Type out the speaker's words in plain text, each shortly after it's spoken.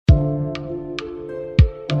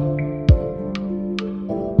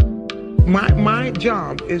My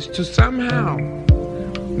job is to somehow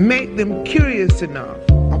make them curious enough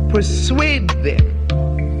or persuade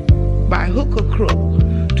them by hook or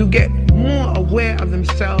crook to get more aware of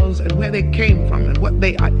themselves and where they came from and what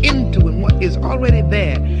they are into and what is already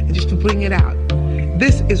there, and just to bring it out.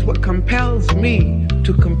 This is what compels me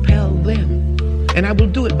to compel them, and I will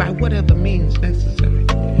do it by whatever means necessary.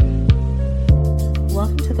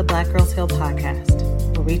 Welcome to the Black Girls Heal podcast,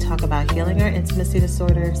 where we talk about healing our intimacy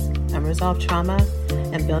disorders, unresolved trauma,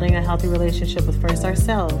 and building a healthy relationship with first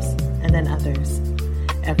ourselves and then others.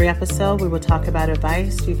 Every episode, we will talk about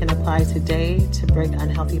advice you can apply today to break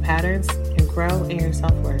unhealthy patterns and grow in your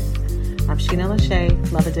self-worth. I'm Sheena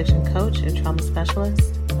Lachey, love addiction coach and trauma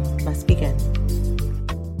specialist. Let's begin.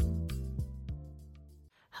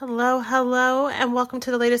 Hello, and welcome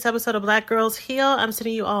to the latest episode of Black Girls Heal. I'm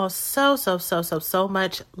sending you all so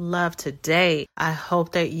much love today. I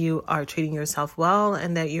hope that you are treating yourself well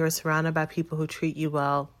and that you're surrounded by people who treat you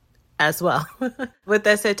well as well. With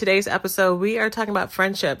that said, today's episode, we are talking about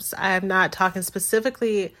friendships. I am not talking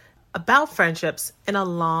specifically about friendships in a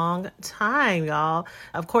long time, y'all.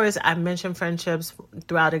 Of course, I mentioned friendships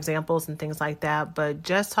throughout examples and things like that, but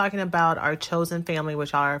just talking about our chosen family,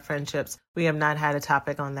 which are our friendships, we have not had a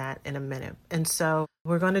topic on that in a minute. And so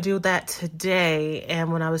we're going to do that today.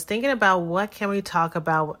 And when I was thinking about what can we talk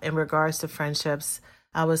about in regards to friendships,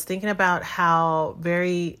 I was thinking about how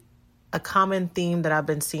a common theme that I've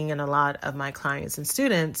been seeing in a lot of my clients and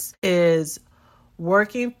students is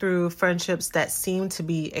working through friendships that seem to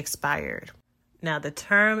be expired. Now, the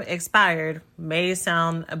term expired may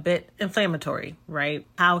sound a bit inflammatory, right?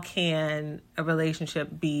 How can a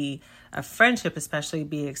relationship a friendship especially,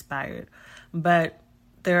 be expired? But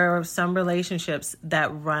there are some relationships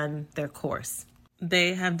that run their course.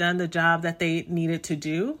 They have done the job that they needed to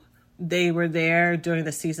do. They were there during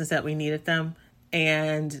the seasons that we needed them.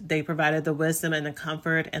 And they provided the wisdom and the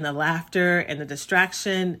comfort and the laughter and the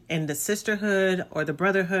distraction and the sisterhood or the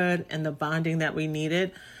brotherhood and the bonding that we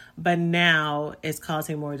needed. But now it's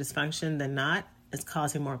causing more dysfunction than not. It's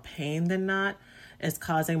causing more pain than not. It's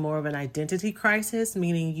causing more of an identity crisis,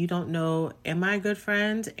 meaning you don't know, am I a good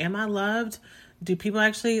friend? Am I loved? Do people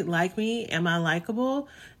actually like me? Am I likable?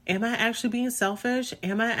 Am I actually being selfish?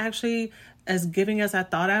 Am I actually as giving as I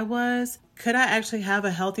thought I was? Could I actually have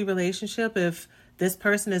a healthy relationship if this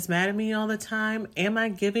person is mad at me all the time? Am I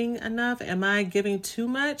giving enough? Am I giving too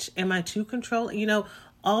much? Am I too controlling?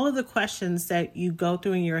 All of the questions that you go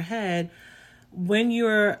through in your head when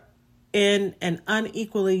you're in an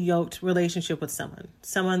unequally yoked relationship with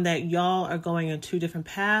someone that y'all are going in two different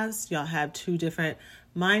paths. Y'all have two different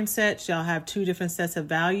mindsets. Y'all have two different sets of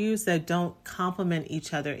values that don't complement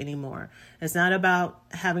each other anymore. It's not about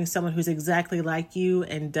having someone who's exactly like you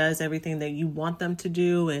and does everything that you want them to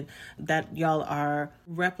do and that y'all are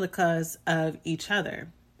replicas of each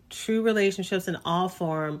other. True relationships in all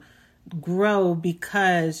form grow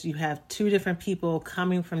because you have two different people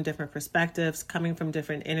coming from different perspectives, coming from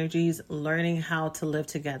different energies, learning how to live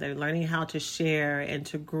together, learning how to share and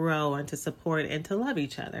to grow and to support and to love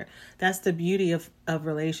each other. That's the beauty of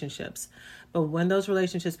relationships. But when those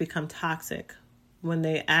relationships become toxic, when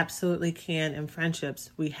they absolutely can in friendships,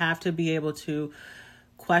 we have to be able to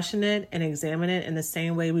question it and examine it in the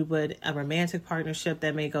same way we would a romantic partnership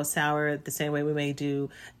that may go sour, the same way we may do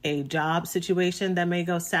a job situation that may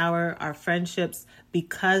go sour. Our friendships,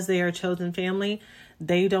 because they are chosen family,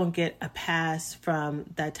 they don't get a pass from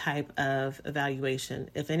that type of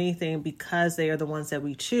evaluation. If anything, because they are the ones that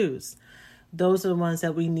we choose, those are the ones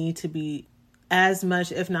that we need to be as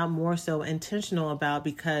much, if not more so, intentional about,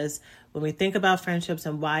 because when we think about friendships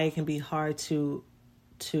and why it can be hard to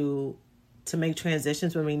make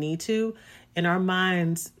transitions when we need to, in our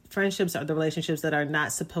minds, friendships are the relationships that are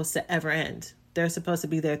not supposed to ever end. They're supposed to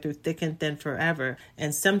be there through thick and thin forever.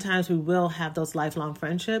 And sometimes we will have those lifelong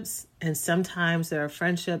friendships. And sometimes there are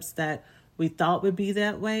friendships that we thought would be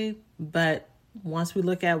that way. But once we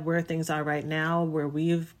look at where things are right now, where we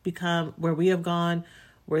have gone,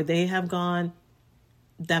 where they have gone,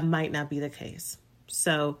 that might not be the case.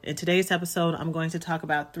 So in today's episode, I'm going to talk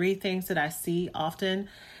about 3 things that I see often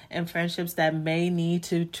in friendships that may need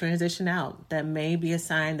to transition out, that may be a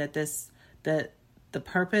sign that the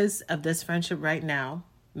purpose of this friendship right now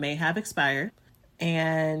may have expired.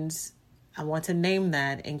 And I want to name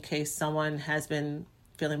that in case someone has been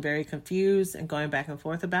feeling very confused and going back and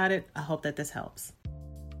forth about it. I hope that this helps.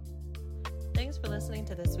 Thanks for listening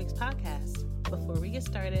to this week's podcast. Before we get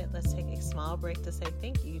started, let's take a small break to say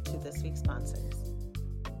thank you to this week's sponsors.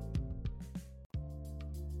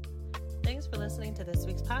 Thanks for listening to this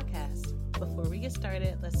week's podcast. Before we get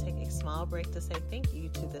started, let's take a small break to say thank you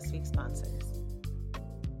to this week's sponsors.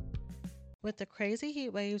 With the crazy heat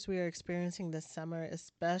waves we are experiencing this summer,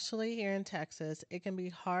 especially here in Texas, it can be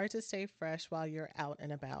hard to stay fresh while you're out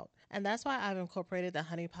and about. And that's why I've incorporated the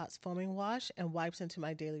Honey Pot's foaming wash and wipes into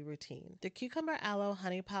my daily routine. The Cucumber Aloe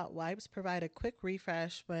Honey Pot wipes provide a quick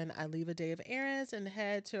refresh when I leave a day of errands and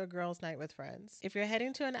head to a girls' night with friends. If you're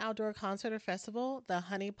heading to an outdoor concert or festival, the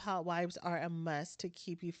Honey Pot wipes are a must to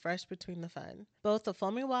keep you fresh between the fun. Both the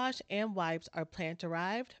foaming wash and wipes are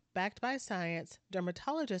plant-derived, backed by science,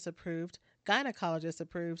 dermatologist approved, gynecologist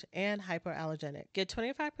approved, and hypoallergenic. Get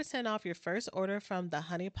 25% off your first order from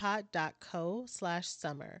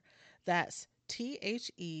thehoneypot.co/summer. That's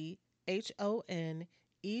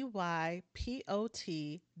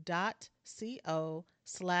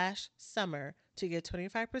THEHONEYPOT.co/summer to get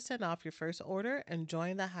 25% off your first order and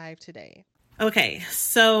join the hive today. Okay,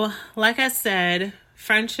 so like I said,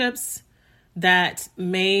 friendships that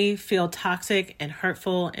may feel toxic and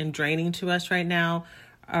hurtful and draining to us right now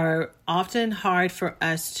are often hard for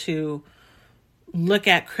us to look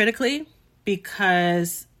at critically,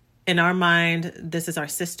 because in our mind, this is our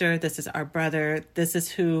sister, this is our brother, this has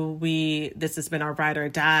been our ride or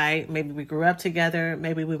die. Maybe we grew up together,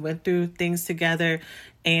 maybe we went through things together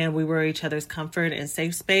and we were each other's comfort and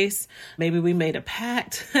safe space. Maybe we made a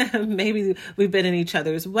pact. Maybe we've been in each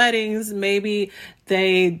other's weddings. Maybe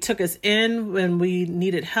they took us in when we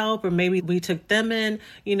needed help, or maybe we took them in.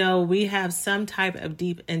 We have some type of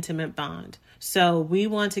deep, intimate bond. So we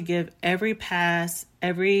want to give every pass,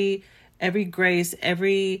 every grace,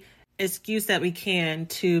 every excuse that we can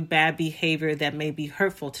to bad behavior that may be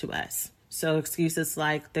hurtful to us. So excuses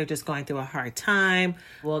like they're just going through a hard time.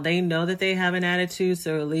 Well, they know that they have an attitude,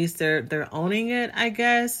 so at least they're owning it, I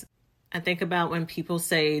guess. I think about when people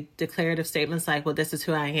say declarative statements like, well, this is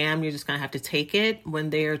who I am, you're just going to have to take it, when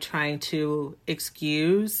they are trying to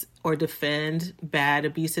excuse or defend bad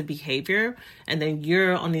abusive behavior. And then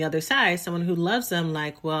you're on the other side, someone who loves them,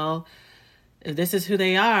 like, well, if this is who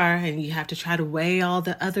they are, and you have to try to weigh all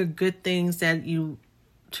the other good things that you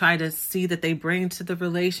try to see that they bring to the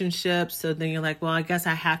relationship. So then you're like, well, I guess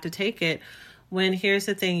I have to take it. When here's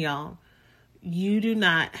the thing, y'all, you do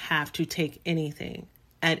not have to take anything.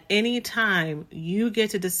 At any time, you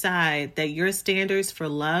get to decide that your standards for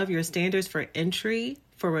love, your standards for entry,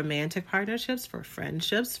 for romantic partnerships, for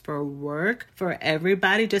friendships, for work, for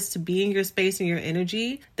everybody, just to be in your space and your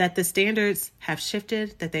energy, that the standards have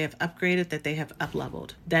shifted, that they have upgraded, that they have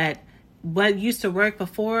up-leveled, that what used to work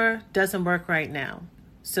before doesn't work right now.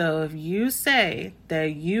 So if you say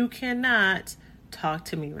that you cannot talk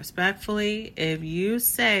to me respectfully, if you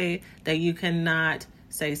say that you cannot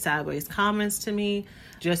say sideways comments to me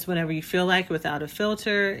just whenever you feel like without a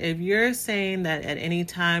filter, if you're saying that at any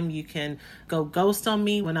time you can go ghost on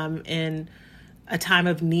me when I'm in a time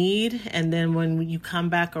of need, and then when you come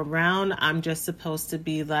back around, I'm just supposed to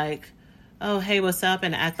be like, oh, hey, what's up,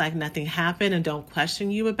 and act like nothing happened and don't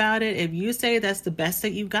question you about it. If you say that's the best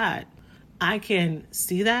that you got, I can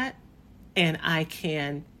see that and I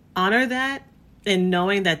can honor that. And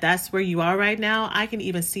knowing that that's where you are right now, I can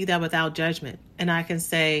even see that without judgment. And I can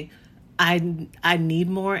say, I need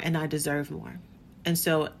more and I deserve more. And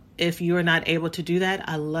so if you are not able to do that,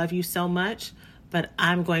 I love you so much, but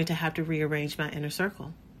I'm going to have to rearrange my inner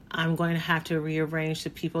circle. I'm going to have to rearrange the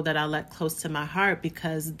people that I let close to my heart,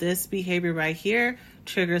 because this behavior right here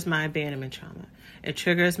triggers my abandonment trauma. It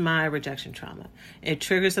triggers my rejection trauma. It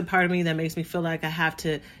triggers a part of me that makes me feel like I have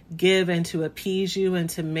to give and to appease you and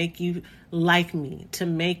to make you like me, to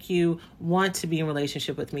make you want to be in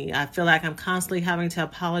relationship with me. I feel like I'm constantly having to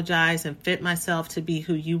apologize and fit myself to be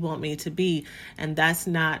who you want me to be. And that's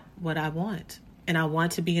not what I want. And I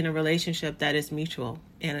want to be in a relationship that is mutual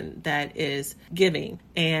and that is giving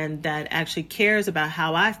and that actually cares about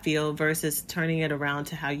how I feel versus turning it around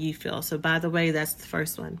to how you feel. So by the way, that's the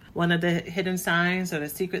first one. One of the hidden signs or the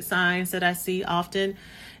secret signs that I see often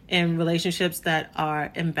in relationships that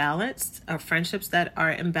are imbalanced or friendships that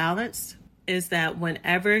are imbalanced is that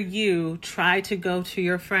whenever you try to go to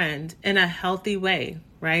your friend in a healthy way,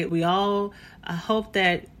 right? We all hope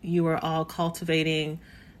that you are all cultivating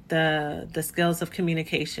the skills of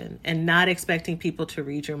communication and not expecting people to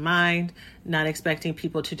read your mind, not expecting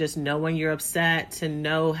people to just know when you're upset, to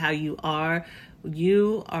know how you are.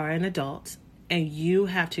 You are an adult and you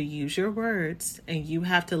have to use your words and you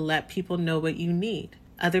have to let people know what you need.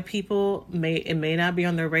 Other people it may not be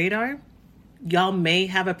on their radar. Y'all may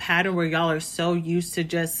have a pattern where y'all are so used to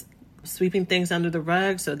just sweeping things under the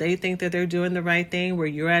rug, so they think that they're doing the right thing, where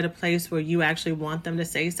you're at a place where you actually want them to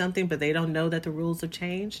say something, but they don't know that the rules have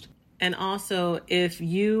changed. And also, if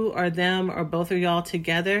you or them or both of y'all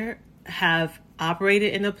together have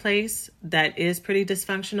operated in a place that is pretty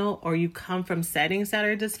dysfunctional, or you come from settings that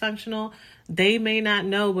are dysfunctional, they may not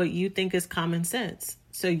know what you think is common sense.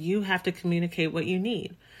 So you have to communicate what you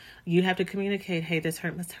need. You have to communicate, hey, this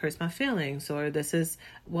hurts my feelings, or this is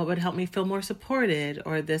what would help me feel more supported,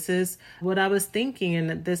 or this is what I was thinking,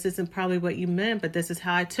 and this isn't probably what you meant, but this is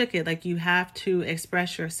how I took it. Like, you have to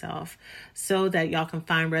express yourself so that y'all can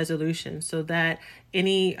find resolution, so that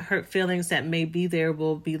any hurt feelings that may be there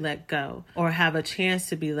will be let go, or have a chance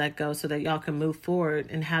to be let go, so that y'all can move forward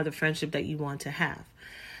and have the friendship that you want to have.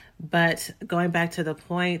 But going back to the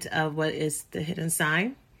point of what is the hidden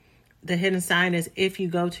sign, the hidden sign is if you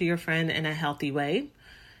go to your friend in a healthy way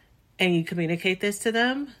and you communicate this to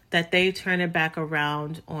them, that they turn it back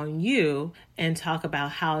around on you and talk about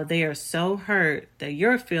how they are so hurt, that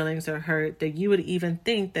your feelings are hurt, that you would even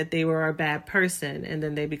think that they were a bad person. And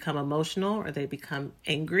then they become emotional, or they become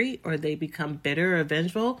angry, or they become bitter or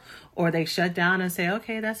vengeful, or they shut down and say,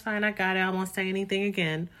 okay, that's fine, I got it, I won't say anything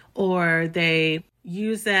again. Or they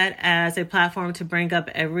use that as a platform to bring up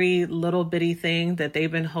every little bitty thing that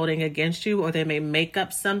they've been holding against you, or they may make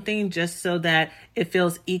up something just so that it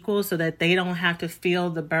feels equal, so that they don't have to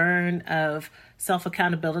feel the burn of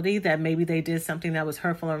self-accountability that maybe they did something that was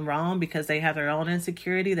hurtful and wrong, because they have their own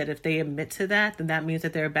insecurity that if they admit to that, then that means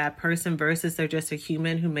that they're a bad person, versus they're just a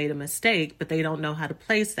human who made a mistake, but they don't know how to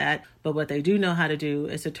place that. But what they do know how to do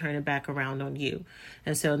is to turn it back around on you.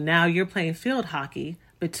 And so now you're playing field hockey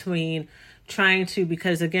between trying to,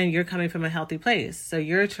 because again, you're coming from a healthy place. So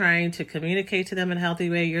you're trying to communicate to them in a healthy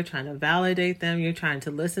way. You're trying to validate them. You're trying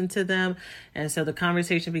to listen to them. And so the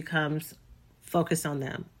conversation becomes focused on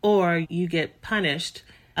them, or you get punished,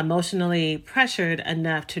 emotionally pressured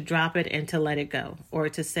enough to drop it and to let it go, or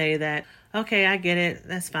to say that, okay, I get it.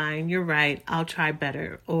 That's fine. You're right. I'll try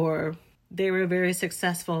better. Or they were very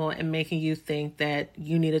successful in making you think that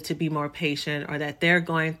you needed to be more patient, or that they're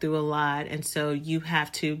going through a lot, and so you have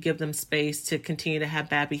to give them space to continue to have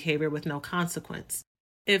bad behavior with no consequence.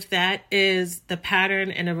 If that is the pattern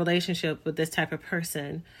in a relationship with this type of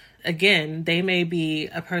person, again, they may be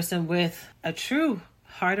a person with a true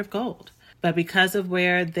heart of gold, but because of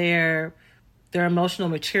where their emotional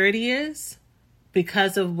maturity is,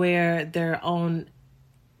 because of where their own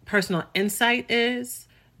personal insight is,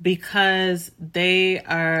 because they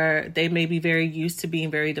may be very used to being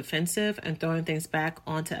very defensive and throwing things back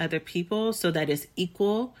onto other people so that it's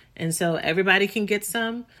equal. And so everybody can get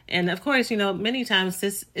some. And of course, many times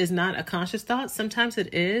this is not a conscious thought. Sometimes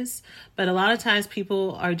it is, but a lot of times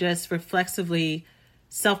people are just reflexively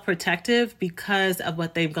self-protective because of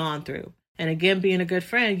what they've gone through. And again, being a good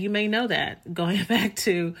friend, you may know that. Going back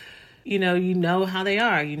to you know how they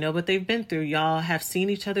are, you know what they've been through. Y'all have seen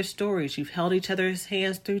each other's stories. You've held each other's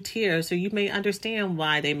hands through tears. So you may understand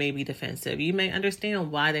why they may be defensive. You may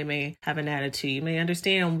understand why they may have an attitude. You may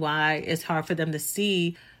understand why it's hard for them to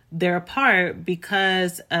see their part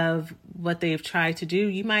because of what they've tried to do.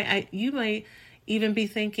 You might even be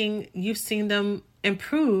thinking you've seen them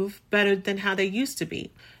improve better than how they used to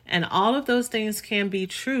be. And all of those things can be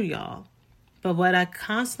true, y'all. But what I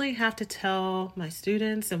constantly have to tell my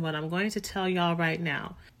students, and what I'm going to tell y'all right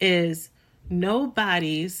now, is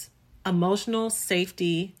nobody's emotional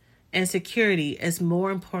safety and security is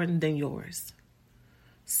more important than yours.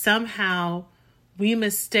 Somehow we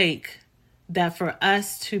mistake that for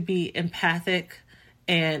us to be empathic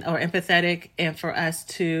or empathetic, and for us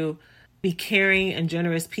to be caring and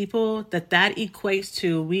generous people, that equates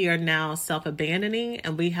to we are now self-abandoning,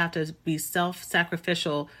 and we have to be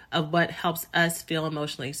self-sacrificial of what helps us feel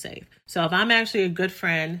emotionally safe. So if I'm actually a good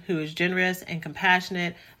friend who is generous and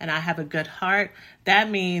compassionate, and I have a good heart, that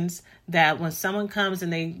means that when someone comes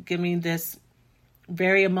and they give me this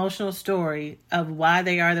very emotional story of why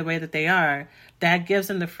they are the way that they are, that gives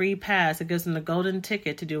them the free pass. It gives them the golden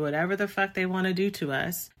ticket to do whatever the fuck they want to do to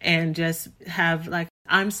us, and just have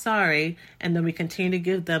I'm sorry, and then we continue to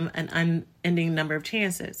give them an unending number of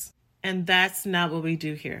chances. And that's not what we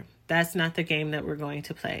do here. That's not the game that we're going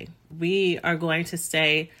to play. We are going to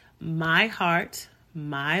say, my heart,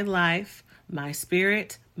 my life, my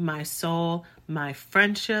spirit, my soul, my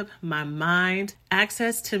friendship, my mind,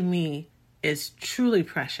 access to me is truly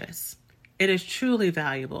precious. It is truly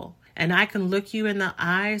valuable. And I can look you in the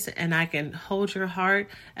eyes, and I can hold your heart,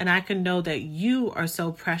 and I can know that you are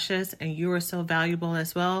so precious and you are so valuable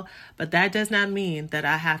as well. But that does not mean that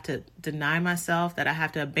I have to deny myself, that I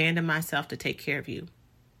have to abandon myself to take care of you.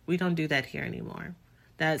 We don't do that here anymore.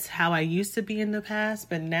 That's how I used to be in the past.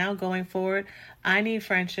 But now going forward, I need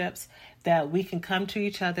friendships that we can come to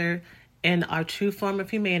each other in our true form of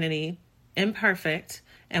humanity, imperfect,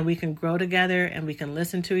 and we can grow together, and we can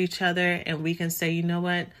listen to each other, and we can say, you know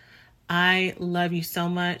what? I love you so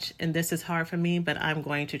much and this is hard for me, but I'm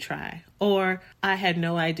going to try. Or I had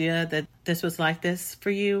no idea that this was like this for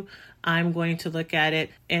you. I'm going to look at it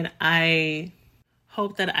and I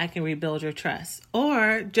hope that I can rebuild your trust.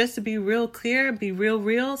 Or just to be real clear, be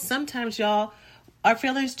real, sometimes y'all, our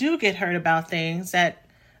feelings do get hurt about things that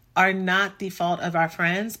are not the fault of our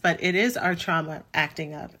friends, but it is our trauma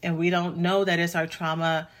acting up. And we don't know that it's our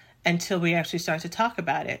trauma until we actually start to talk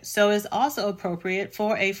about it. So it's also appropriate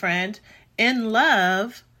for a friend in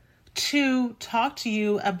love to talk to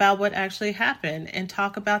you about what actually happened and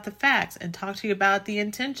talk about the facts and talk to you about the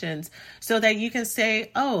intentions so that you can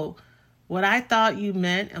say, oh, what I thought you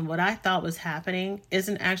meant and what I thought was happening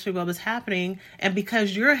isn't actually what was happening. And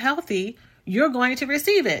because you're healthy, you're going to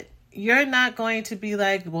receive it. You're not going to be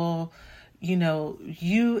like, well, you know,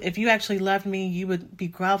 if you actually loved me, you would be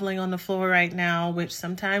groveling on the floor right now, which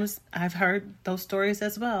sometimes I've heard those stories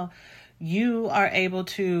as well. You are able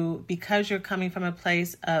to, because you're coming from a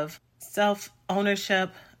place of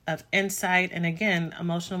self-ownership, of insight, and again,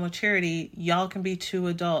 emotional maturity, y'all can be two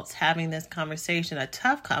adults having this conversation, a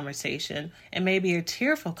tough conversation. It may be a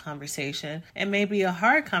tearful conversation. It may be a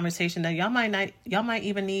hard conversation that y'all might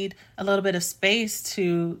even need a little bit of space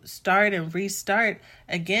to start and restart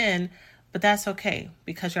again. But that's okay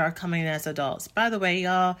because you are coming as adults. By the way,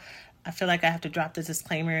 y'all, I feel like I have to drop the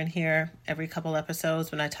disclaimer in here every couple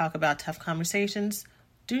episodes when I talk about tough conversations.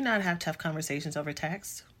 Do not have tough conversations over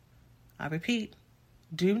text. I repeat,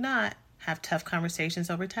 do not have tough conversations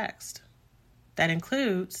over text. That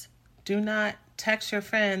includes, do not text your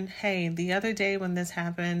friend, hey, the other day when this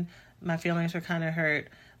happened, my feelings were kind of hurt.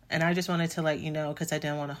 And I just wanted to let you know because I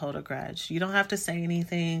didn't want to hold a grudge. You don't have to say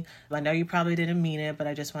anything. I know you probably didn't mean it, but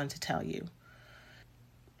I just wanted to tell you.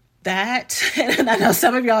 That, and I know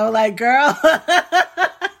some of y'all are like, girl,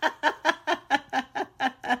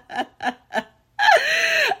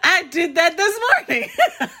 I did that this morning.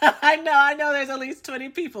 I know there's at least 20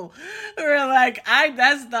 people who are like,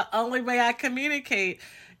 that's the only way I communicate.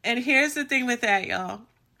 And here's the thing with that, y'all.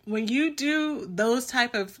 When you do those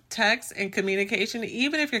type of texts and communication,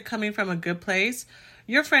 even if you're coming from a good place,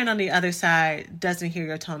 your friend on the other side doesn't hear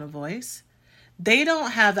your tone of voice. They don't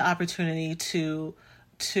have the opportunity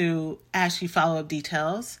to ask you follow-up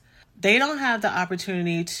details. They don't have the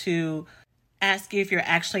opportunity to ask you if you're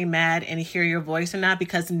actually mad and hear your voice or not,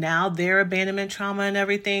 because now their abandonment trauma and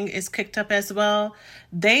everything is kicked up as well.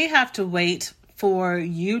 They have to wait for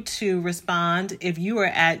you to respond if you are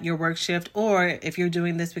at your work shift, or if you're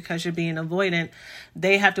doing this because you're being avoidant,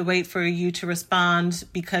 they have to wait for you to respond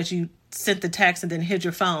because you sent the text and then hid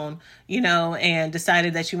your phone, and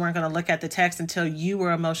decided that you weren't going to look at the text until you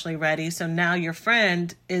were emotionally ready. So now your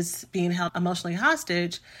friend is being held emotionally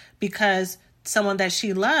hostage because someone that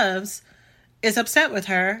she loves is upset with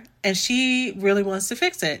her and she really wants to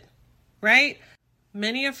fix it, right?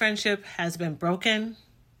 Many a friendship has been broken,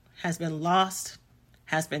 has been lost,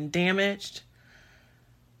 has been damaged,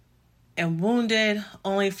 and wounded,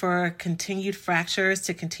 only for continued fractures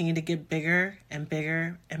to continue to get bigger and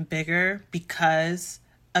bigger and bigger because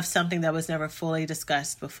of something that was never fully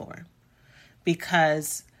discussed before.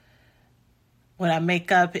 Because what I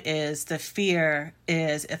make up is the fear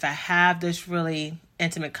is if I have this really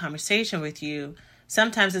intimate conversation with you,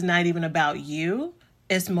 sometimes it's not even about you,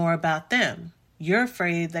 it's more about them. You're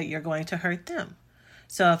afraid that you're going to hurt them.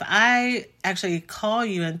 So if I actually call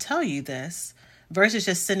you and tell you this, versus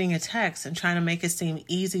just sending a text and trying to make it seem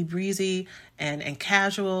easy breezy and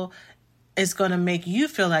casual, it's going to make you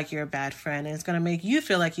feel like you're a bad friend, and it's going to make you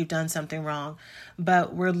feel like you've done something wrong.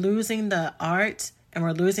 But we're losing the art and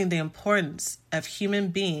we're losing the importance of human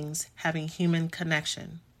beings having human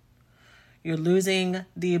connection. You're losing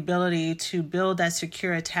the ability to build that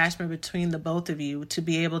secure attachment between the both of you, to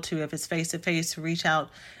be able to, if it's face-to-face, to reach out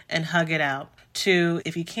and hug it out. To,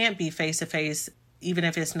 if you can't be face-to-face, even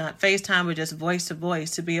if it's not FaceTime or just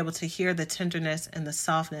voice-to-voice, to be able to hear the tenderness and the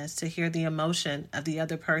softness, to hear the emotion of the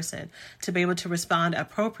other person, to be able to respond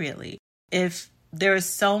appropriately. If there is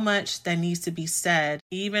so much that needs to be said,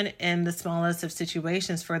 even in the smallest of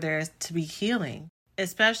situations, for there to be healing.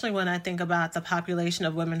 Especially when I think about the population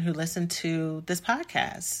of women who listen to this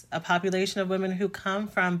podcast, a population of women who come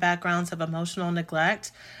from backgrounds of emotional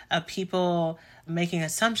neglect, of people making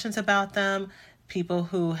assumptions about them, people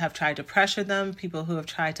who have tried to pressure them, people who have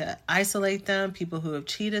tried to isolate them, people who have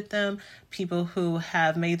cheated them, people who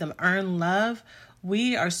have made them earn love.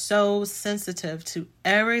 We are so sensitive to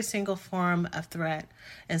every single form of threat.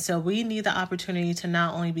 And so we need the opportunity to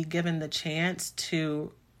not only be given the chance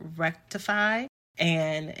to rectify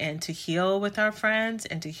and to heal with our friends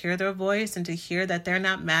and to hear their voice and to hear that they're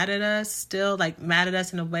not mad at us, still like mad at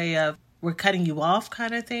us in a way of we're cutting you off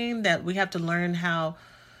kind of thing, that we have to learn how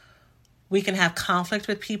we can have conflict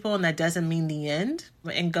with people, and that doesn't mean the end,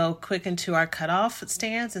 and go quick into our cutoff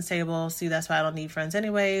stance and say, well, see, that's why I don't need friends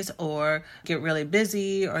anyways, or get really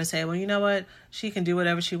busy, or say, well, you know what, she can do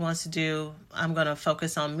whatever she wants to do. I'm going to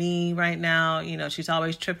focus on me right now. You know, she's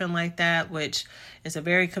always tripping like that, which is a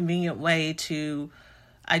very convenient way to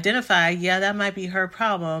identify, yeah, that might be her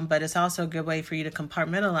problem, but it's also a good way for you to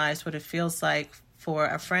compartmentalize what it feels like for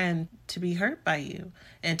a friend to be hurt by you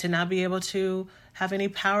and to not be able to have any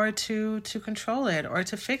power to control it or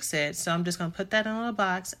to fix it. So I'm just going to put that in a little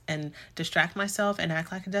box and distract myself and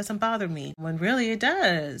act like it doesn't bother me, when really it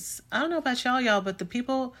does. I don't know about y'all, but the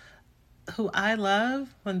people who I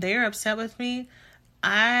love, when they're upset with me,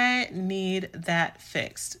 I need that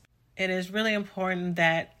fixed. It is really important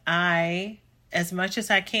that I, as much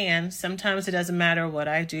as I can, sometimes it doesn't matter what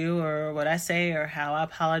I do or what I say or how I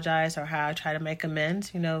apologize or how I try to make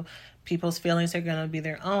amends. You know, people's feelings are going to be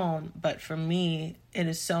their own. But for me, it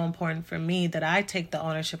is so important for me that I take the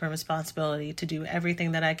ownership and responsibility to do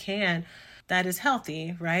everything that I can that is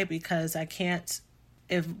healthy, right? Because I can't,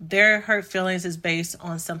 if their hurt feelings is based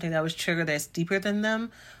on something that was triggered that's deeper than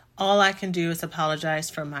them, all I can do is apologize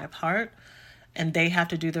for my part, and they have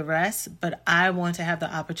to do the rest. But I want to have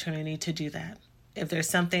the opportunity to do that. If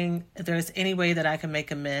there's any way that I can make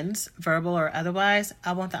amends, verbal or otherwise,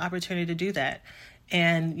 I want the opportunity to do that.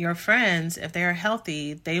 And your friends, if they're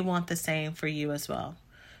healthy, they want the same for you as well.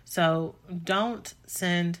 So don't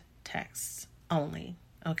send texts only,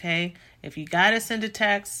 okay? If you got to send a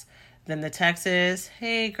text, then the text is,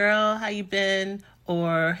 hey girl, how you been?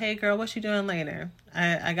 Or, hey girl, what you doing later?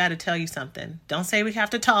 I got to tell you something. Don't say we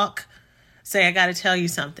have to talk. Say, I got to tell you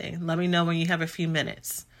something. Let me know when you have a few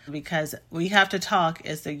minutes. Because we have to talk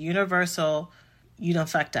is the universal, you done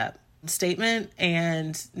fucked up statement,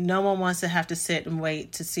 and no one wants to have to sit and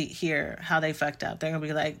wait to hear how they fucked up. They're going to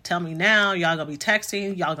be like, tell me now. Y'all going to be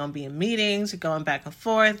texting. Y'all going to be in meetings, going back and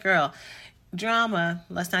forth. Girl, drama.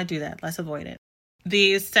 Let's not do that. Let's avoid it.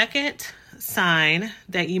 The second sign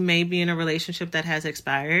that you may be in a relationship that has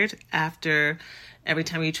expired, after every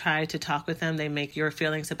time you try to talk with them, they make your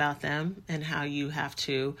feelings about them and how you have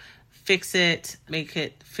to fix it, make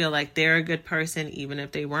it feel like they're a good person, even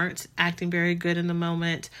if they weren't acting very good in the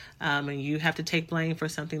moment. And you have to take blame for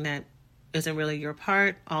something that isn't really your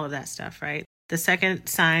part, all of that stuff, right? The second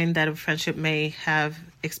sign that a friendship may have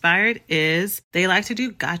expired is they like to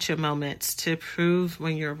do gotcha moments to prove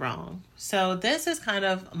when you're wrong. So this is kind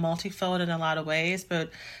of multifold in a lot of ways, but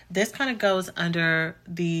this kind of goes under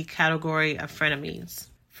the category of frenemies.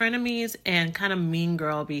 Frenemies and kind of mean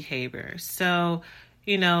girl behavior. So,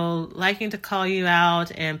 you know, liking to call you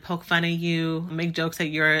out and poke fun at you, make jokes at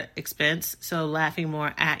your expense, so laughing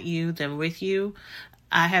more at you than with you.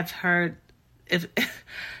 I have heard, if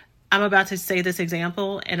I'm about to say this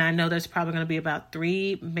example, and I know there's probably going to be about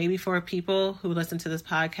 3, maybe 4 people who listen to this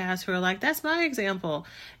podcast who are like, that's my example.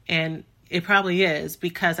 And it probably is,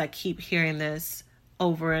 because I keep hearing this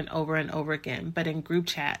over and over and over again. But in group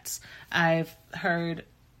chats, I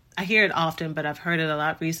hear it often, but I've heard it a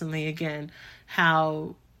lot recently again,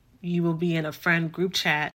 how you will be in a friend group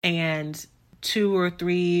chat and 2 or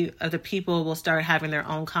 3 of the people will start having their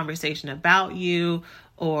own conversation about you,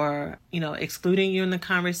 or, you know, excluding you in the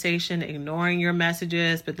conversation, ignoring your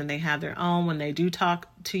messages, but then they have their own. When they do talk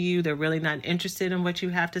to you, they're really not interested in what you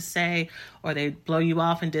have to say, or they blow you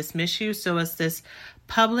off and dismiss you. So it's this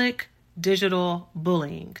public digital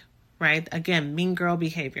bullying, right? Again, mean girl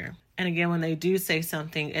behavior. And again, when they do say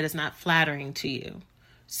something, it is not flattering to you.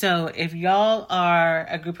 So if y'all are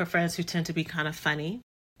a group of friends who tend to be kind of funny,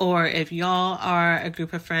 or if y'all are a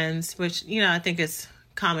group of friends, which, you know, I think is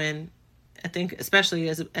common, I think especially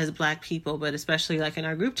as Black people, but especially like in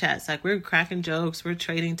our group chats, like we're cracking jokes, we're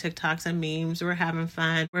trading TikToks and memes, we're having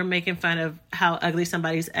fun, we're making fun of how ugly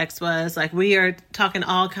somebody's ex was. Like we are talking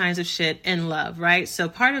all kinds of shit in love, right? So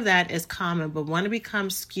part of that is common, but when it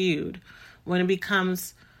becomes skewed, when it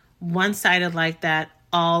becomes one-sided like that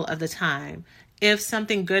all of the time, if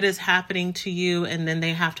something good is happening to you and then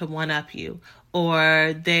they have to one-up you,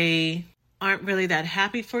 or they aren't really that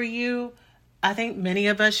happy for you, I think many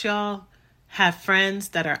of us, y'all, have friends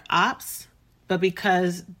that are ops, but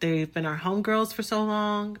because they've been our homegirls for so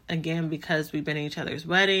long, again, because we've been in each other's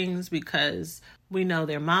weddings, because we know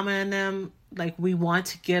their mama and them, like we want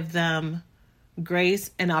to give them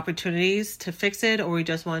grace and opportunities to fix it, or we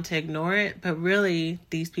just want to ignore it. But really,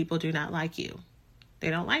 these people do not like you. They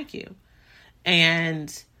don't like you.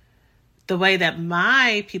 And the way that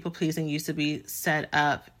my people pleasing used to be set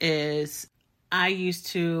up is I used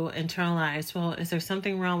to internalize, well, is there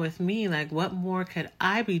something wrong with me? Like, what more could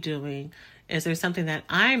I be doing Is there something that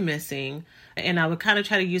I'm missing? And I would kind of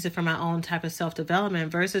try to use it for my own type of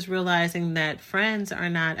self-development versus realizing that friends are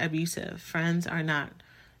not abusive. Friends are not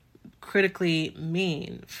critically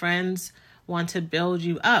mean. Friends want to build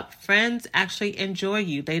you up. Friends actually enjoy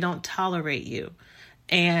you. They don't tolerate you.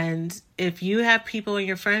 And if you have people in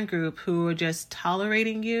your friend group who are just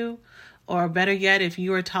tolerating you, or better yet, if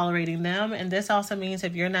you are tolerating them, and this also means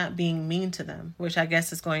if you're not being mean to them, which I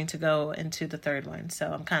guess is going to go into the third one.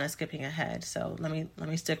 So I'm kind of skipping ahead. So let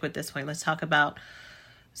me stick with this one. Let's talk about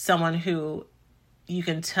someone who you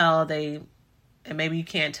can tell and maybe you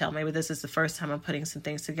can't tell, maybe this is the first time I'm putting some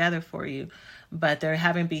things together for you, but they're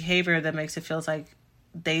having behavior that makes it feel like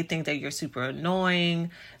they think that you're super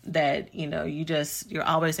annoying, that, you're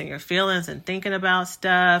always in your feelings and thinking about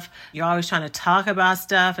stuff. You're always trying to talk about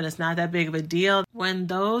stuff and it's not that big of a deal. When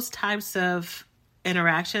those types of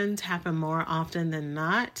interactions happen more often than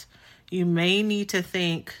not, you may need to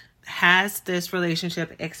think, has this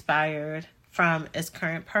relationship expired from its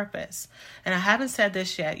current purpose? And I haven't said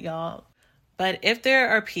this yet, y'all, but if there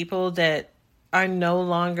are people that are no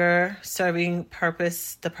longer serving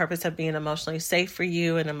the purpose of being emotionally safe for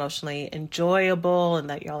you and emotionally enjoyable, and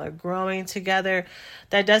that y'all are growing together,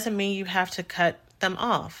 that doesn't mean you have to cut them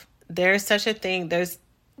off. There's such a thing.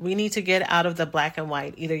 We need to get out of the black and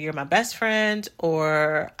white. Either you're my best friend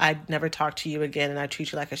or I'd never talk to you again and I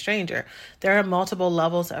treat you like a stranger. There are multiple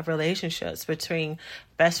levels of relationships, between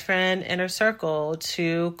best friend, inner circle,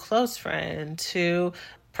 to close friend, to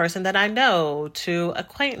person that I know, to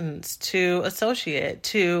acquaintance, to associate,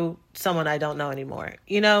 to someone I don't know anymore.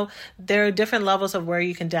 There are different levels of where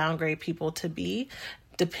you can downgrade people to be,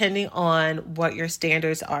 depending on what your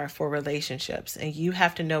standards are for relationships. And you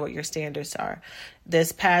have to know what your standards are.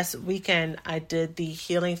 This past weekend, I did the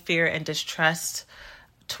Healing Fear and Distrust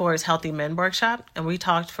Towards Healthy Men workshop. And we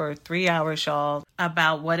talked for 3 hours, y'all,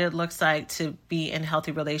 about what it looks like to be in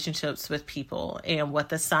healthy relationships with people, and what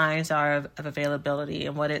the signs are of availability,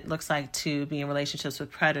 and what it looks like to be in relationships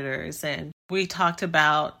with predators. And we talked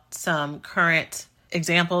about some current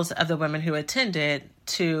examples of the women who attended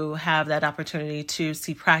to have that opportunity to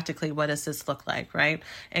see practically what does this look like, right?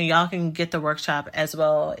 And y'all can get the workshop as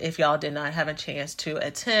well if y'all did not have a chance to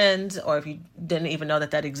attend, or if you didn't even know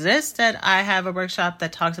that exists, that I have a workshop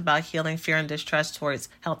that talks about healing fear and distrust towards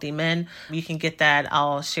healthy men. You can get that.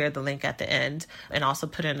 I'll share the link at the end and also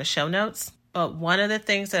put it in the show notes. But one of the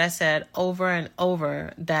things that I said over and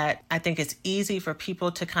over that I think is easy for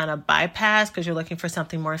people to kind of bypass because you're looking for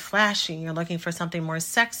something more flashy, you're looking for something more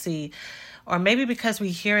sexy, or maybe because we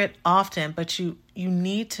hear it often, but you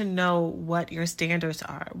need to know what your standards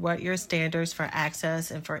are, what your standards for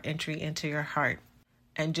access and for entry into your heart.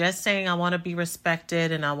 And just saying, I want to be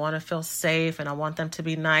respected and I want to feel safe and I want them to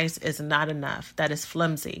be nice is not enough. That is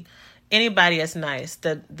flimsy. Anybody is nice.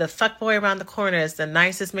 The fuckboy around the corner is the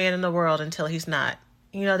nicest man in the world until he's not.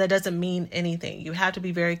 That doesn't mean anything. You have to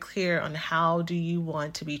be very clear on how do you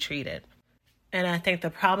want to be treated. And I think the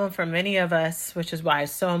problem for many of us, which is why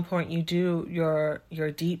it's so important you do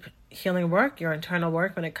your deep healing work, your internal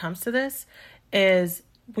work when it comes to this, is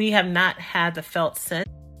we have not had the felt sense.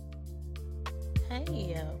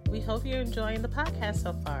 Hey, we hope you're enjoying the podcast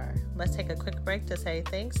so far. Let's take a quick break to say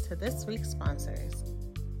thanks to this week's sponsors.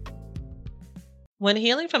 When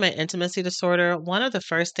healing from an intimacy disorder, one of the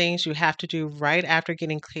first things you have to do right after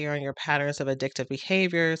getting clear on your patterns of addictive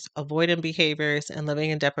behaviors, avoidant behaviors, and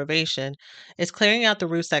living in deprivation is clearing out the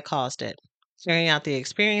roots that caused it. Clearing out the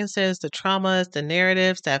experiences, the traumas, the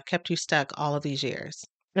narratives that have kept you stuck all of these years.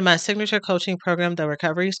 In my signature coaching program, The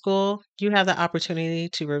Recovery School, you have the opportunity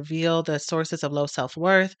to reveal the sources of low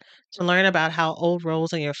self-worth, to learn about how old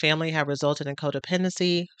roles in your family have resulted in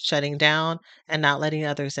codependency, shutting down, and not letting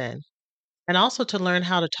others in. And also to learn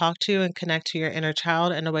how to talk to and connect to your inner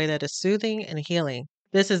child in a way that is soothing and healing.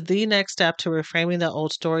 This is the next step to reframing the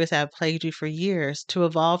old stories that have plagued you for years to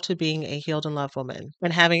evolve to being a healed and loved woman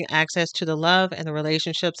and having access to the love and the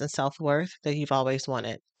relationships and self-worth that you've always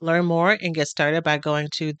wanted. Learn more and get started by going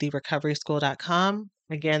to therecoveryschool.com.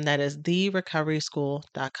 Again, that is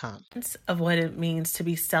therecoveryschool.com. Of what it means to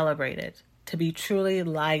be celebrated, to be truly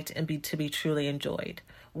liked, and to be truly enjoyed.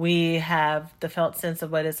 We have the felt sense of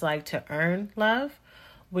what it's like to earn love.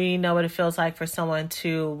 We know what it feels like for someone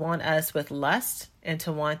to want us with lust and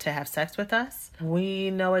to want to have sex with us. We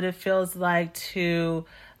know what it feels like to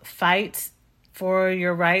fight for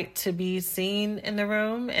your right to be seen in the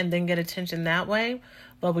room and then get attention that way.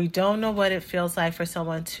 But we don't know what it feels like for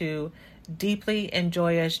someone to deeply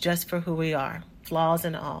enjoy us just for who we are, flaws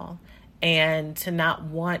and all, and to not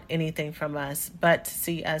want anything from us, but to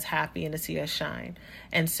see us happy and to see us shine.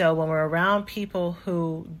 And so when we're around people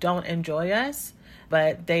who don't enjoy us,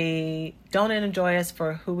 but they don't enjoy us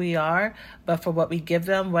for who we are, but for what we give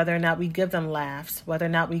them, whether or not we give them laughs, whether or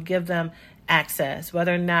not we give them access,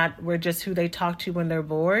 whether or not we're just who they talk to when they're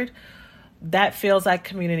bored. That feels like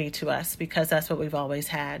community to us because that's what we've always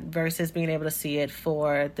had, versus being able to see it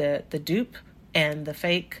for the dupe and the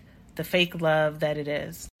fake love that it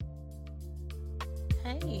is.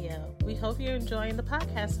 Hey, we hope you're enjoying the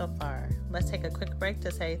podcast so far. Let's take a quick break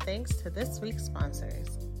to say thanks to this week's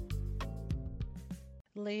sponsors.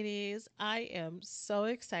 Ladies, I am so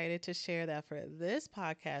excited to share that for this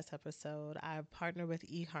podcast episode, I've partnered with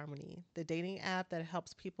eHarmony, the dating app that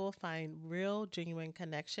helps people find real, genuine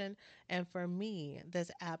connection. And for me,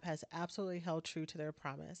 this app has absolutely held true to their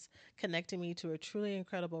promise, connecting me to a truly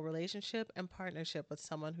incredible relationship and partnership with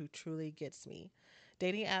someone who truly gets me.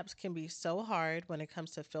 Dating apps can be so hard when it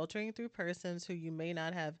comes to filtering through persons who you may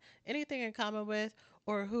not have anything in common with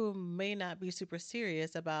or who may not be super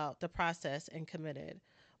serious about the process and committed.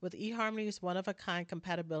 With eHarmony's one-of-a-kind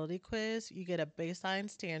compatibility quiz, you get a baseline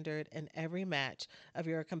standard in every match of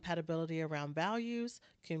your compatibility around values,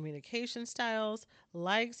 communication styles,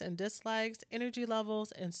 likes and dislikes, energy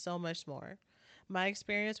levels, and so much more. My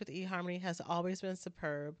experience with eHarmony has always been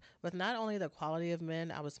superb, with not only the quality of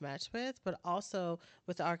men I was matched with, but also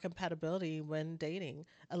with our compatibility when dating,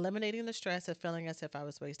 eliminating the stress of feeling as if I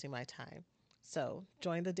was wasting my time. So,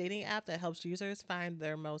 join the dating app that helps users find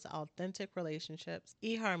their most authentic relationships.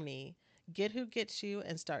 eHarmony, get who gets you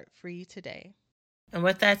and start free today. And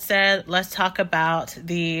with that said, let's talk about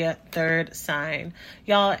the third sign.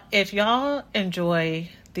 Y'all, if y'all enjoy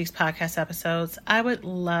these podcast episodes, I would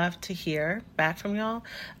love to hear back from y'all.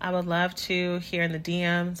 I would love to hear in the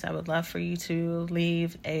DMs. I would love for you to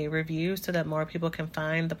leave a review so that more people can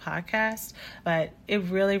find the podcast. But it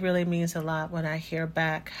really, really means a lot when I hear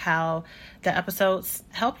back how the episodes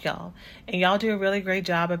help y'all. And y'all do a really great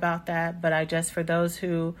job about that. But for those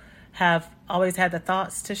who have always had the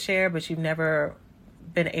thoughts to share, but you've never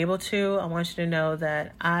been able to, I want you to know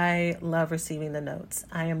that I love receiving the notes.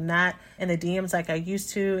 I am not in the DMs like I used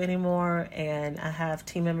to anymore, and I have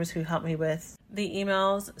team members who help me with the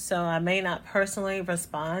emails, so I may not personally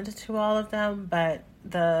respond to all of them, but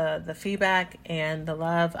the feedback and the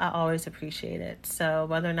love, I always appreciate it. So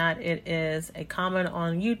whether or not it is a comment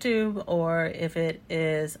on YouTube or if it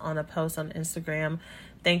is on a post on Instagram,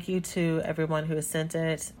 thank you to everyone who has sent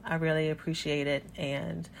it. I really appreciate it,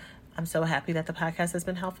 and I'm so happy that the podcast has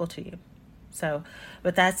been helpful to you. So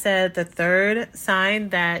with that said, the third sign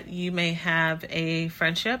that you may have a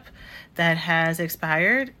friendship that has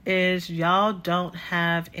expired is y'all don't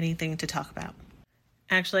have anything to talk about.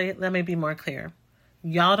 Actually, let me be more clear.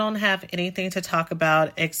 Y'all don't have anything to talk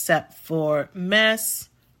about except for mess,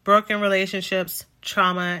 broken relationships,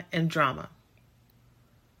 trauma, and drama.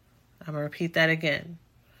 I'm going to repeat that again.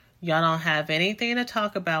 Y'all don't have anything to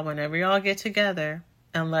talk about whenever y'all get together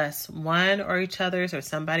unless one or each other's or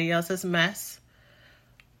somebody else's mess,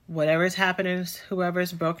 whatever's happening,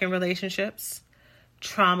 whoever's broken relationships,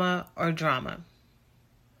 trauma, or drama.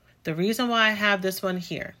 The reason why I have this one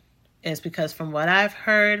here is because from what I've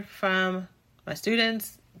heard from my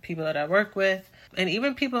students, people that I work with, and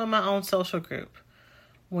even people in my own social group,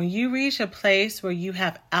 when you reach a place where you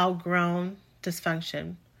have outgrown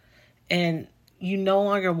dysfunction and you no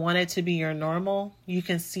longer want it to be your normal, you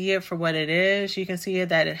can see it for what it is. You can see it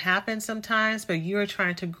that it happens sometimes, but you're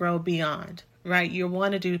trying to grow beyond, right? You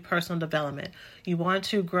want to do personal development. You want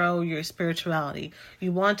to grow your spirituality.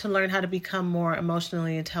 You want to learn how to become more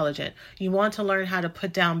emotionally intelligent. You want to learn how to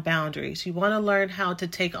put down boundaries. You want to learn how to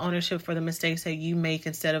take ownership for the mistakes that you make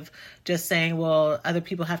instead of just saying, well, other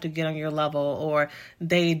people have to get on your level or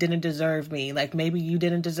they didn't deserve me. Like maybe you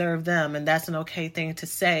didn't deserve them. And that's an okay thing to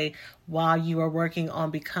say while you are working on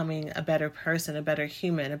becoming a better person, a better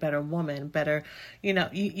human, a better woman, better, you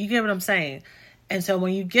get what I'm saying? And so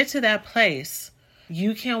when you get to that place,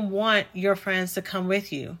 you can want your friends to come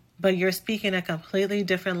with you, but you're speaking a completely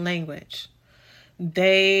different language.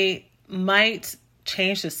 They might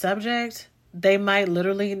change the subject. They might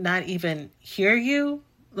literally not even hear you.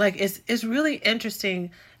 Like it's really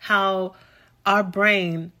interesting how our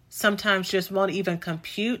brain sometimes just won't even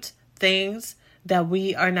compute things that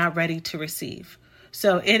we are not ready to receive.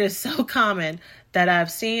 So it is so common that I've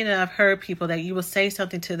seen and I've heard people that you will say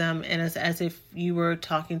something to them and it's as if you were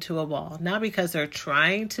talking to a wall. Not because they're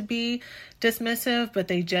trying to be dismissive, but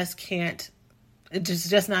they just can't, it's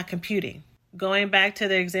just not computing. Going back to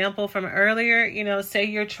the example from earlier, say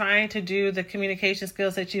you're trying to do the communication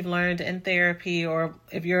skills that you've learned in therapy, or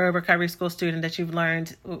if you're a recovery school student that you've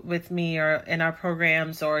learned with me or in our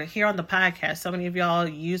programs or here on the podcast. So many of y'all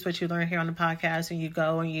use what you learn here on the podcast and you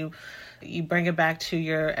go and you bring it back to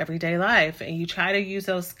your everyday life and you try to use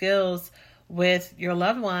those skills with your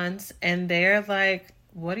loved ones and they're like,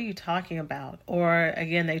 what are you talking about? Or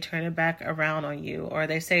again, they turn it back around on you, or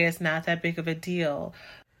they say it's not that big of a deal.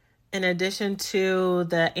 In addition to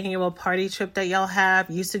the annual party trip that y'all have,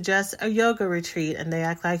 you suggest a yoga retreat and they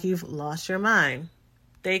act like you've lost your mind.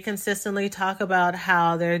 They consistently talk about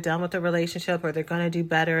how they're done with the relationship or they're going to do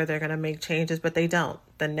better, they're going to make changes, but they don't.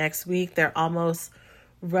 The next week, they're almost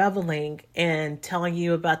reveling and telling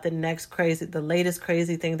you about the latest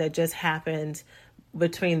crazy thing that just happened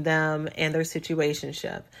between them and their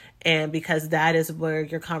situationship. And because that is where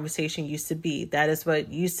your conversation used to be. That is what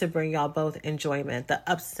used to bring y'all both enjoyment, the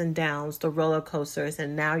ups and downs, the roller coasters.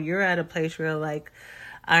 And now you're at a place where you're like,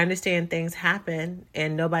 I understand things happen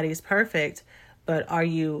and nobody's perfect, but are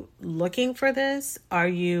you looking for this? Are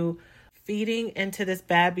you feeding into this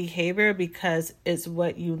bad behavior because it's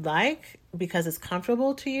what you like, because it's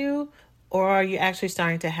comfortable to you? Or are you actually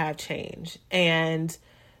starting to have change? And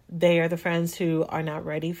they are the friends who are not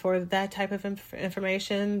ready for that type of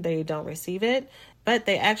information. They don't receive it, but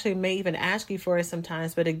they actually may even ask you for it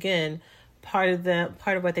sometimes. But again, part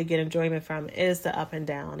of what they get enjoyment from is the up and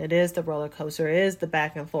down. It is the roller coaster. It is the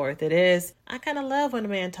back and forth. It is, I kind of love when a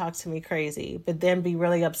man talks to me crazy, but then be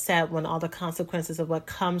really upset when all the consequences of what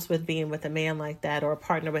comes with being with a man like that or a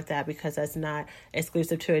partner with that, because that's not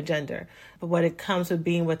exclusive to a gender. But what it comes with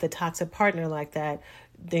being with a toxic partner like that,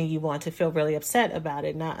 then you want to feel really upset about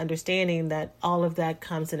it, not understanding that all of that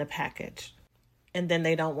comes in a package. And then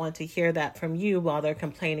they don't want to hear that from you while they're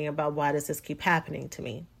complaining about, why does this keep happening to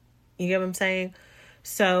me? You get what I'm saying?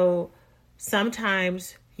 So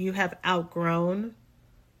sometimes you have outgrown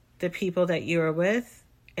the people that you are with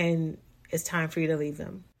and it's time for you to leave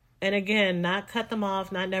them. And again, not cut them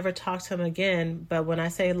off, not never talk to them again. But when I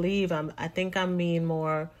say leave, I think I mean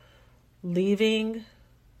more leaving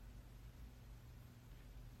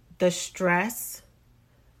the stress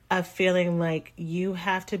of feeling like you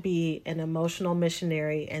have to be an emotional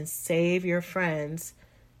missionary and save your friends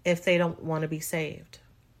if they don't want to be saved.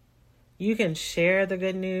 You can share the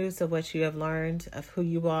good news of what you have learned, of who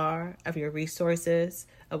you are, of your resources,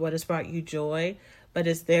 of what has brought you joy, but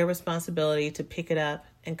it's their responsibility to pick it up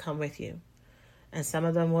and come with you. And some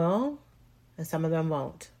of them will, and some of them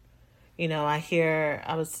won't.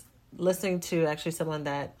 I was listening to actually someone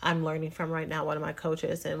that I'm learning from right now, one of my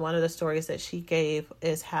coaches, and one of the stories that she gave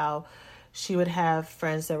is how she would have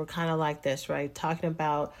friends that were kind of like this, right? Talking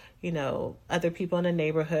about, other people in the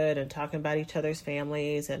neighborhood and talking about each other's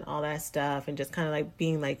families and all that stuff, and just kind of like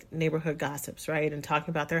being like neighborhood gossips, right? And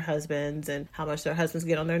talking about their husbands and how much their husbands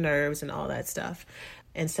get on their nerves and all that stuff.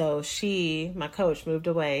 And so my coach, moved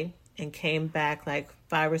away and came back like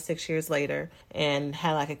 5 or 6 years later and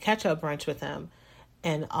had like a catch-up brunch with them.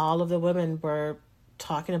 And all of the women were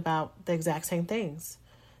talking about the exact same things.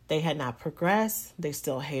 They had not progressed. They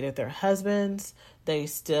still hated their husbands. They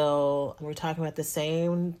still were talking about the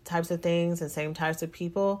same types of things and same types of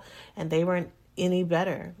people, and they weren't any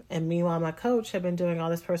better. And meanwhile, my coach had been doing all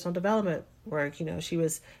this personal development work. She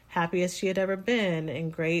was happy as she had ever been, in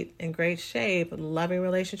great shape, loving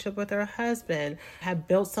relationship with her husband, had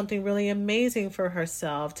built something really amazing for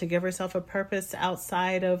herself to give herself a purpose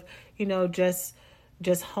outside of,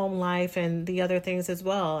 just home life and the other things as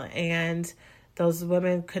well. And those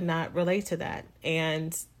women could not relate to that.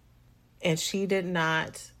 And she did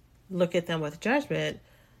not look at them with judgment,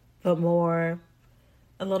 but more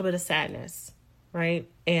a little bit of sadness, right?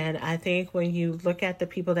 And I think when you look at the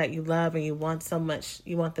people that you love and you want so much,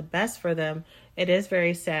 you want the best for them, it is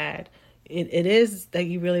very sad. It is that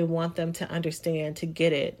you really want them to understand, to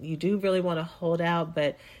get it. You do really want to hold out,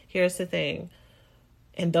 but here's the thing.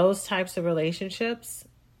 In those types of relationships,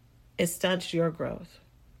 it stunts your growth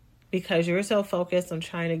because you're so focused on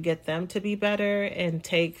trying to get them to be better and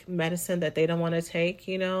take medicine that they don't want to take,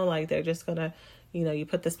 like they're just going to, you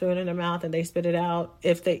put the spoon in their mouth and they spit it out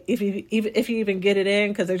if you even get it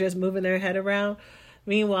in because they're just moving their head around.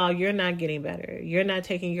 Meanwhile, you're not getting better. You're not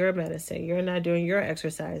taking your medicine. You're not doing your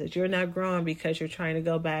exercises. You're not growing because you're trying to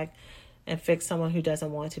go back and fix someone who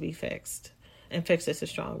doesn't want to be fixed. And fix is a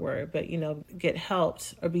strong word, but, get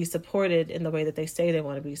helped or be supported in the way that they say they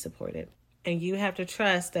want to be supported. And you have to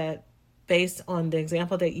trust that based on the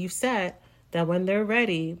example that you've set, that when they're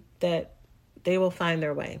ready, that they will find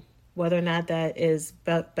their way. whether or not that is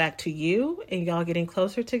back to you and y'all getting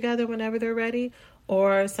closer together whenever they're ready,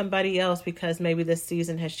 or somebody else, because maybe this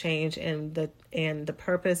season has changed and the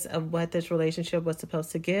purpose of what this relationship was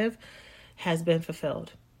supposed to give has been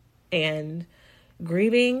fulfilled. And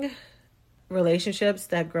grieving relationships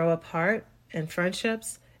that grow apart and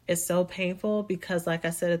friendships is so painful because, like I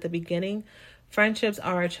said at the beginning, friendships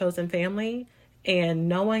are our chosen family, and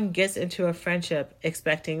no one gets into a friendship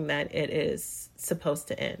expecting that it is supposed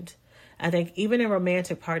to end. I think even in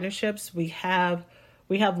romantic partnerships, we have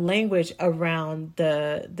language around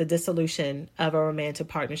the dissolution of a romantic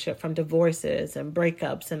partnership, from divorces and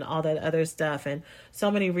breakups and all that other stuff, and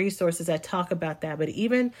so many resources that talk about that. But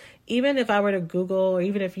even if I were to Google, or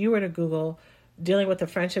even if you were to Google dealing with a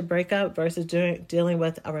friendship breakup versus dealing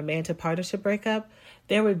with a romantic partnership breakup,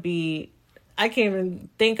 there would be, I can't even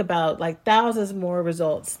think about, like, thousands more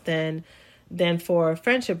results than for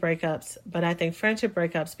friendship breakups. But I think friendship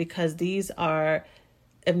breakups, because these are,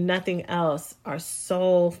 if nothing else, are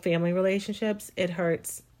soul family relationships, it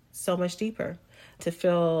hurts so much deeper to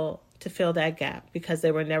fill that gap, because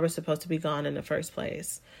they were never supposed to be gone in the first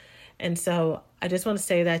place. And so I just want to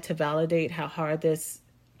say that to validate how hard this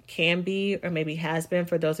can be, or maybe has been,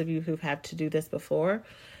 for those of you who've had to do this before.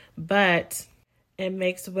 But it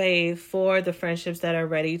makes way for the friendships that are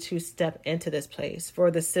ready to step into this place,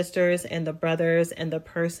 for the sisters and the brothers and the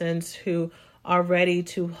persons who are ready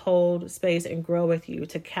to hold space and grow with you,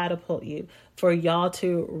 to catapult you, for y'all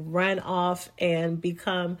to run off and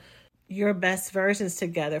become your best versions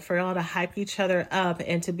together, for y'all to hype each other up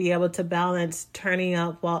and to be able to balance turning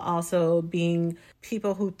up while also being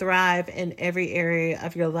people who thrive in every area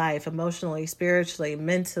of your life, emotionally, spiritually,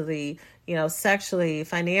 mentally, sexually,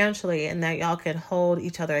 financially, and that y'all can hold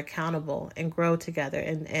each other accountable and grow together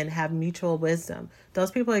and have mutual wisdom.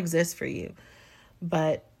 Those people exist for you,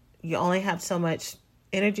 but you only have so much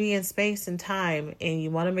energy and space and time, and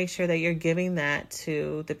you want to make sure that you're giving that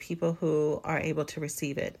to the people who are able to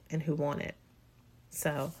receive it and who want it.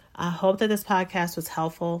 So I hope that this podcast was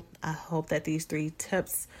helpful. I hope that these 3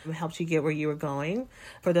 tips helped you get where you were going.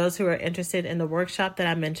 For those who are interested in the workshop that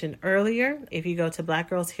I mentioned earlier, if you go to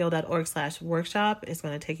blackgirlsheal.org/workshop, it's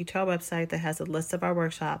going to take you to our website that has a list of our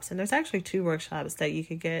workshops. And there's actually 2 workshops that you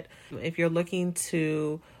could get if you're looking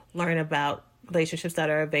to learn about relationships that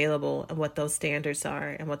are available and what those standards are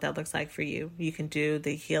and what that looks like for you. You can do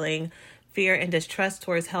the Healing Fear and Distrust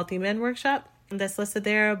Towards Healthy Men workshop that's listed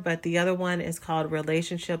there, but the other one is called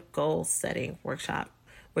Relationship Goal Setting Workshop,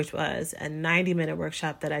 which was a 90-minute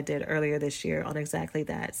workshop that I did earlier this year on exactly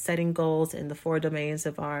that, setting goals in the 4 domains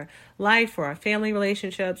of our life, for our family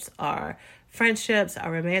relationships, our friendships,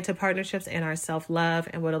 our romantic partnerships, and our self-love,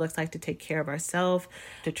 and what it looks like to take care of ourselves,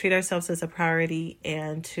 to treat ourselves as a priority,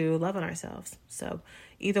 and to love on ourselves. So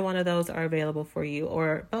either one of those are available for you,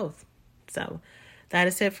 or both. So that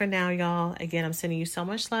is it for now, y'all. Again, I'm sending you so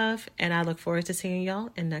much love, and I look forward to seeing y'all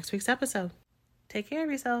in next week's episode. Take care of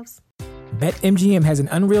yourselves. BetMGM has an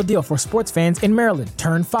unreal deal for sports fans in Maryland.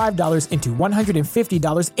 Turn $5 into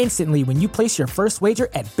 $150 instantly when you place your first wager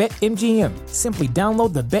at BetMGM. Simply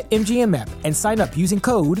download the BetMGM app and sign up using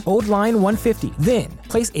code OldLine150. Then,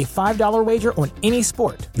 place a $5 wager on any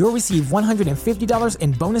sport. You'll receive $150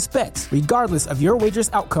 in bonus bets, regardless of your wager's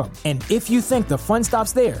outcome. And if you think the fun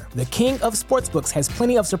stops there, the King of Sportsbooks has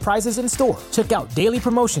plenty of surprises in store. Check out daily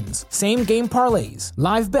promotions, same-game parlays,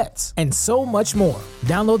 live bets, and so much more.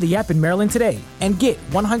 Download the app in Maryland today and get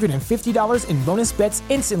 $150 in bonus bets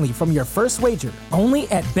instantly from your first wager, only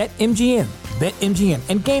at BetMGM. BetMGM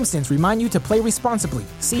and GameSense remind you to play responsibly.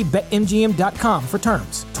 See BetMGM.com for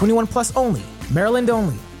terms. 21 plus only. Maryland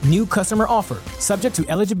only. New customer offer. Subject to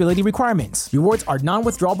eligibility requirements. Rewards are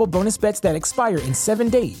non-withdrawable bonus bets that expire in 7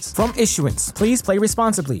 days. From issuance, please play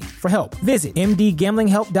responsibly. For help, visit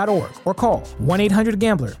mdgamblinghelp.org or call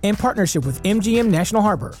 1-800-GAMBLER in partnership with MGM National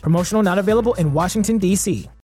Harbor. Promotional not available in Washington, D.C.